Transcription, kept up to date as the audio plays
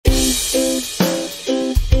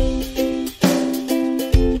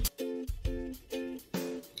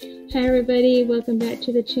everybody, welcome back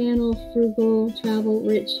to the channel Frugal Travel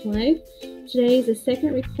Rich Life. Today is the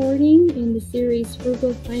second recording in the series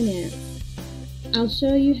Frugal Finance. I'll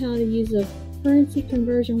show you how to use a currency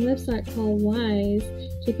conversion website called Wise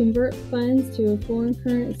to convert funds to a foreign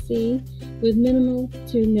currency with minimal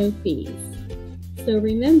to no fees. So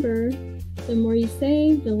remember, the more you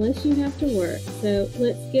save, the less you have to work. So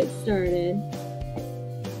let's get started.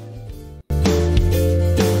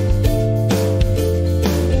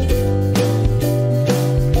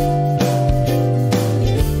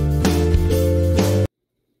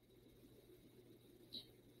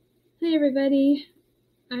 Hey everybody,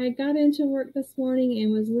 I got into work this morning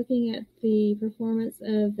and was looking at the performance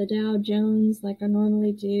of the Dow Jones like I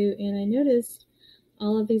normally do, and I noticed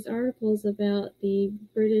all of these articles about the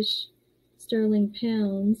British sterling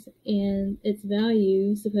pounds and its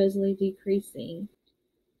value supposedly decreasing.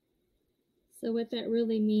 So what that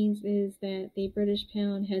really means is that the British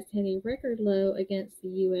pound has hit a record low against the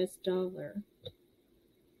US dollar.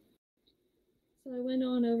 So I went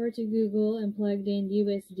on over to Google and plugged in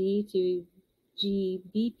USD to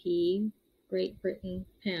GBP, Great Britain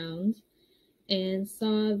pound, and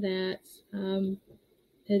saw that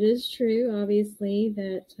it is true, obviously,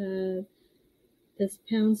 that this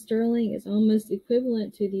pound sterling is almost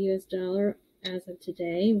equivalent to the US dollar as of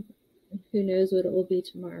today. Who knows what it will be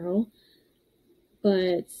tomorrow.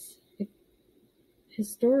 But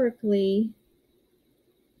historically,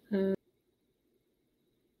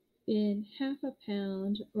 in half a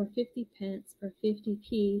pound or 50 pence or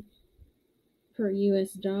 50p per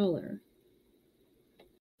US dollar.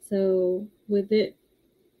 So with it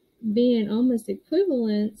being almost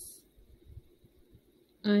equivalent,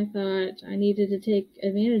 I thought I needed to take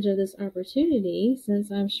advantage of this opportunity, since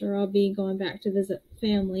I'm sure I'll be going back to visit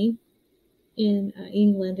family in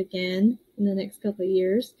England again in the next couple of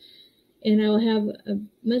years. And I will have a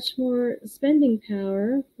much more spending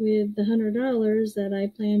power with the $100 that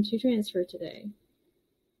I plan to transfer today.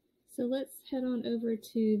 So let's head on over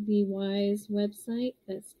to the Wise website.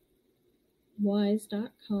 That's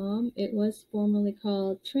wise.com. It was formerly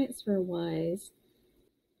called TransferWise.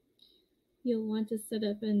 You'll want to set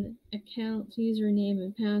up an account, username,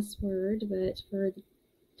 and password, but for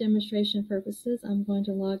demonstration purposes, I'm going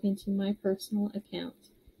to log into my personal account.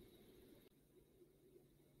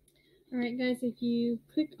 Alright guys, if you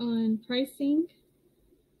click on pricing,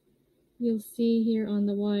 you'll see here on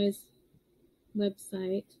the Wise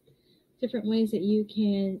website different ways that you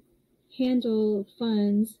can handle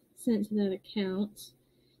funds sent to that account.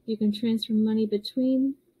 You can transfer money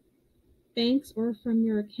between banks or from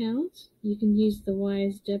your account. You can use the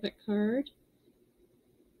Wise debit card.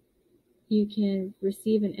 You can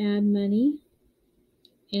receive and add money.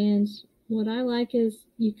 And what I like is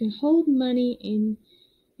you can hold money in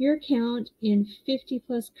your account in 50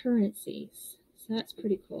 plus currencies. So that's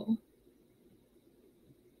pretty cool.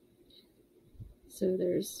 So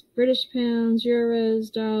there's British pounds,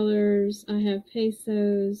 euros, dollars. I have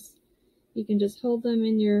pesos. You can just hold them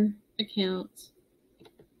in your account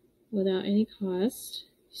without any cost.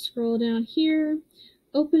 Scroll down here.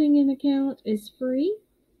 Opening an account is free.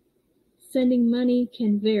 Sending money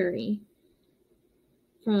can vary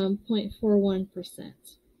from 0.41%.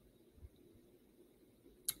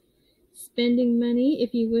 Spending money,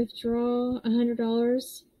 if you withdraw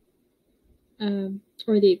 $100,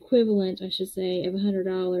 or the equivalent, I should say, of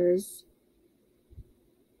 $100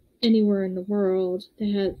 anywhere in the world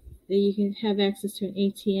that you can have access to an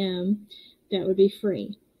ATM, that would be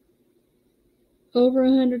free. Over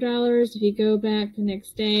 $100, if you go back the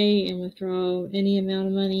next day and withdraw any amount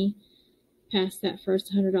of money past that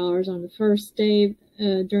first $100 on the first day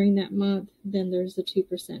during that month, then there's a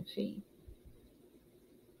 2% fee.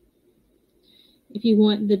 If you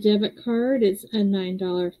want the debit card, it's a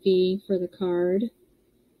 $9 fee for the card.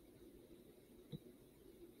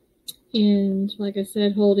 And like I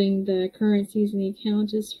said, holding the currencies in the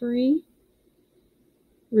account is free.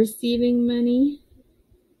 Receiving money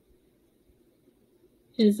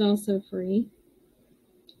is also free.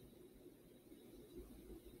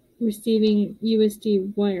 Receiving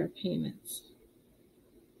USD wire payments.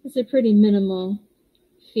 It's a pretty minimal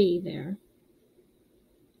fee there.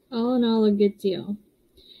 All in all, a good deal.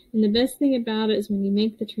 And the best thing about it is when you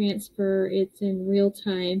make the transfer, it's in real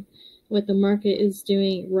time what the market is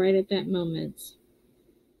doing right at that moment.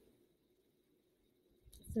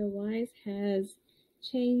 So Wise has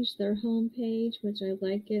changed their homepage, which I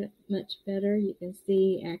like it much better. You can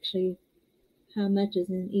see actually how much is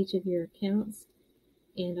in each of your accounts.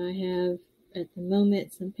 And I have, at the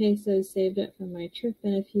moment, some pesos saved up for my trip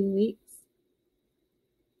in a few weeks.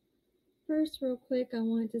 First, real quick, I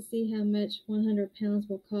want to see how much 100 pounds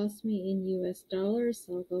will cost me in US dollars,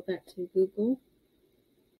 so I'll go back to Google.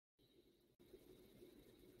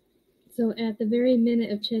 So at the very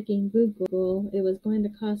minute of checking Google, it was going to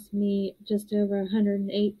cost me just over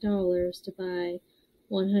 $108 to buy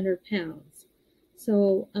 100 pounds.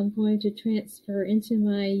 So I'm going to transfer into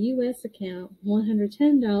my US account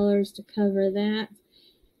 $110 to cover that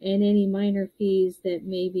and any minor fees that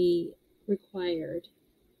may be required.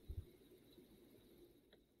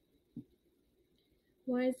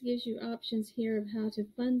 Wise gives you options here of how to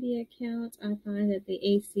fund the account. I find that the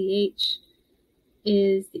ACH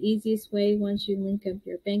is the easiest way once you link up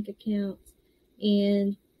your bank account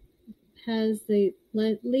and has the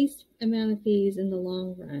least amount of fees in the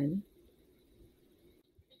long run.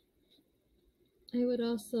 I would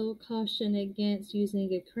also caution against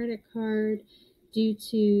using a credit card due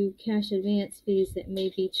to cash advance fees that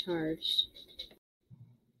may be charged.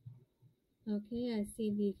 Okay, I see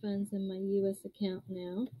the funds in my US account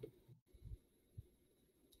now.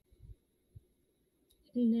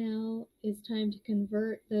 Now it's time to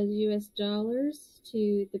convert those US dollars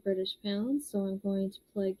to the British pounds, so I'm going to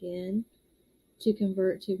plug in to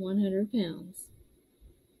convert to 100 pounds.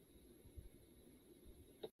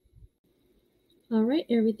 Alright,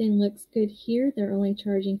 everything looks good here. They're only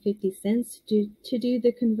charging 50 cents to do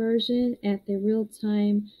the conversion at the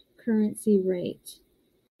real-time currency rate.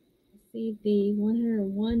 See the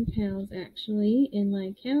 101 pounds actually in my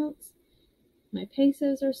accounts. My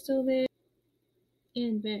pesos are still there.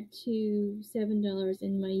 And back to $7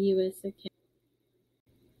 in my US account.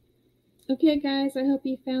 Okay guys, I hope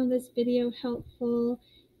you found this video helpful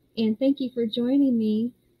and thank you for joining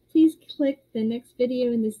me. Please click the next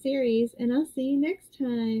video in the series and I'll see you next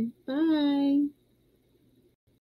time. Bye!